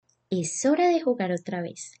Es hora de jugar otra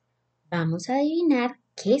vez. Vamos a adivinar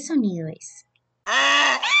qué sonido es.